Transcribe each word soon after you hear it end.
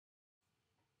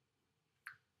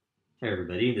Hey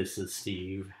everybody, this is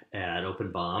Steve at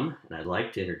OpenBOM, and I'd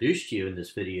like to introduce to you in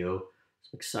this video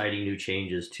some exciting new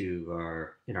changes to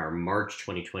our March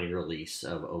 2020 release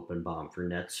of OpenBOM for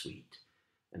NetSuite,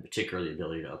 and particularly the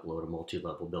ability to upload a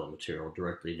multi-level bill of material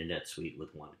directly to NetSuite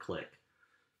with one click.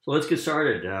 So let's get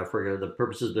started. For the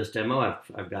purposes of this demo,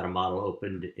 I've got a model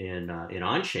opened in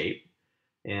Onshape,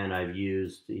 and I've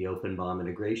used the OpenBOM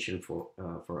integration for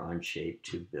Onshape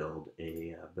to build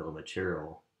a bill of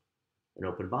material, an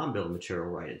OpenBOM bill of material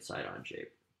right inside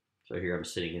Onshape. So here I'm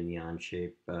sitting in the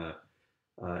Onshape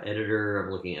editor. I've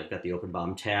got the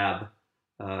OpenBOM tab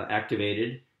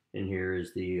activated, and here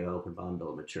is the OpenBOM bill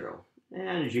of material.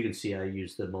 And as you can see, I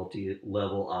used the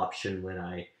multi-level option when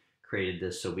I created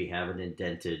this, so we have an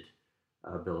indented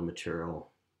bill of material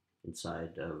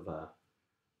inside of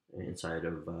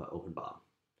OpenBOM.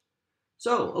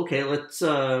 So okay, let's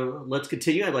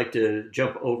continue. I'd like to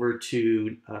jump over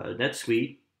to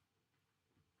NetSuite.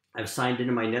 I've signed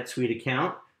into my NetSuite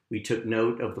account. We took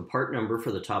note of the part number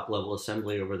for the top level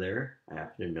assembly over there. I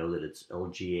happen to know that it's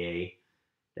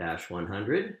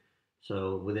LGA-100.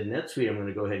 So within NetSuite, I'm going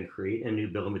to go ahead and create a new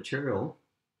bill of material.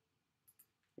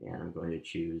 And I'm going to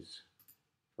choose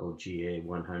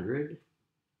LGA-100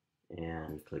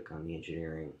 and click on the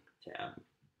engineering tab.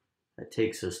 That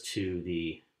takes us to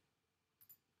the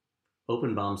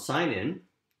OpenBOM sign-in,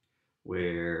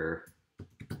 where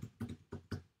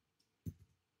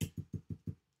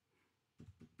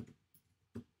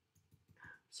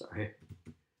sorry.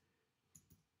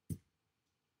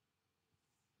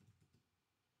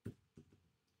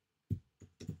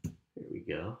 Here we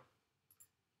go.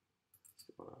 What's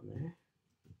going on there?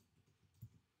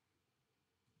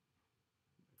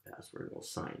 Password will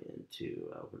sign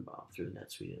into OpenBOM through the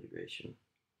NetSuite integration.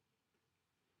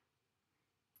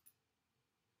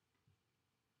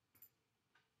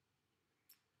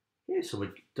 Okay, so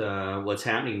what's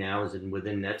happening now is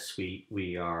within NetSuite,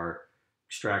 we are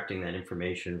extracting that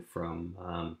information from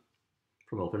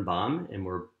OpenBOM, and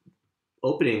we're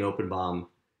opening OpenBOM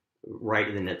right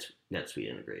in the NetSuite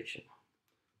integration.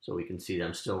 So we can see that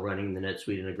I'm still running the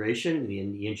NetSuite integration.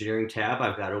 In the engineering tab,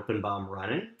 I've got OpenBOM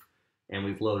running, and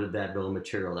we've loaded that bill of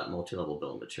material, that multi-level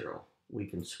bill of material. We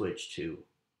can switch to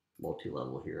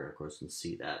multi-level here, of course, and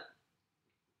see that.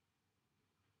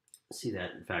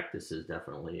 In fact, this is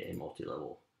definitely a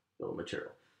multi-level bill of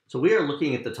material. So we are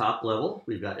looking at the top level.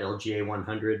 We've got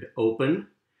LGA-100 open.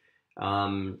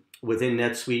 Within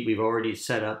NetSuite, we've already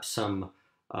set up some,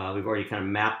 we've already kind of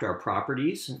mapped our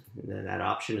properties. And that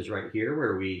option is right here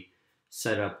where we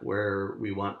set up where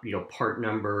we want, part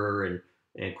number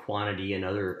and quantity and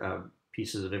other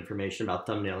pieces of information about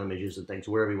thumbnail images and things,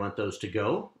 where we want those to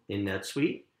go in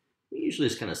NetSuite. We usually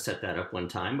just kind of set that up one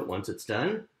time, but once it's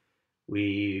done,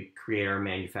 we create our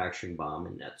manufacturing BOM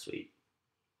in NetSuite.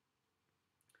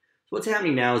 What's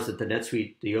happening now is that the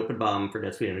OpenBOM for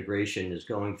NetSuite integration is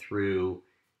going through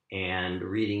and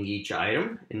reading each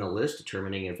item in the list,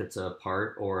 determining if it's a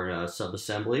part or a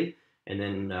subassembly, and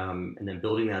then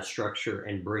building that structure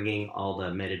and bringing all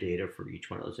the metadata for each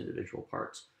one of those individual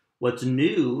parts. What's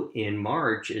new in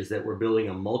March is that we're building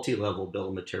a multi-level bill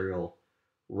of material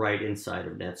right inside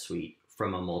of NetSuite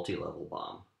from a multi-level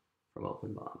BOM from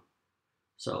OpenBOM.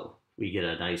 So we get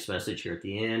a nice message here at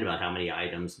the end about how many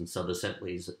items and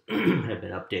subassemblies have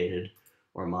been updated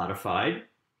or modified.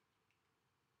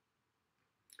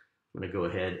 I'm going to go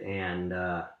ahead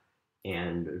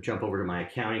and jump over to my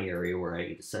accounting area where I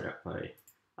get to set up my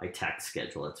tax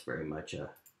schedule. That's very much a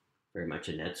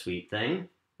NetSuite thing.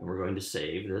 And we're going to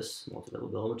save this multi-level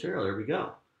bill of material. There we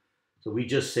go. So we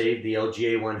just saved the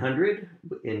LGA-100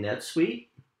 in NetSuite.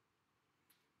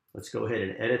 Let's go ahead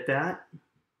and edit that.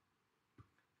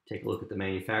 Take a look at the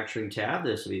manufacturing tab.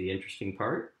 This will be the interesting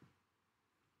part.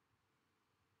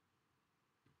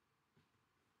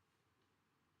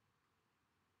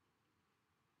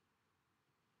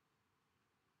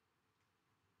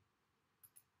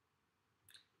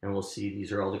 And we'll see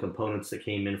these are all the components that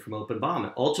came in from OpenBOM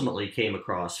and ultimately came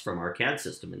across from our CAD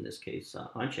system, in this case,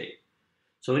 Onshape.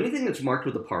 So anything that's marked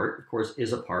with a part, of course,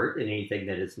 is a part, and anything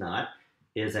that is not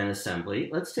is an assembly.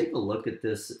 Let's take a look at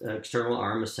this external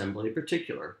arm assembly in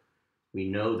particular. We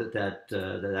know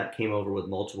that came over with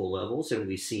multiple levels, and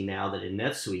we see now that in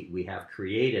NetSuite we have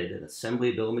created an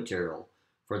assembly bill of material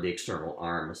for the external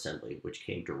arm assembly, which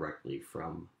came directly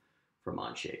from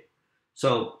Onshape.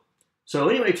 So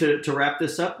anyway, to wrap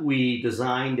this up, we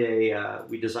designed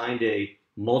a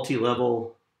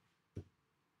multi-level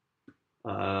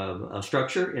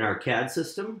structure in our CAD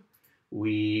system.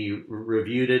 We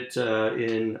reviewed it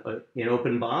in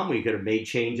OpenBOM. We could have made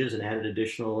changes and added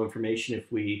additional information if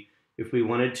we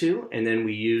wanted to, and then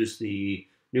we used the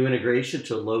new integration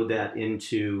to load that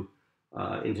into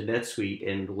NetSuite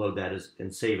and load that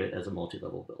and save it as a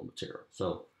multi-level bill of material.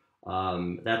 So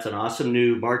that's an awesome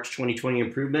new March 2020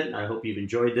 improvement. I hope you've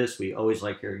enjoyed this. We always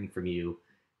like hearing from you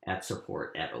at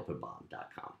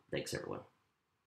support@openbom.com. Thanks, everyone.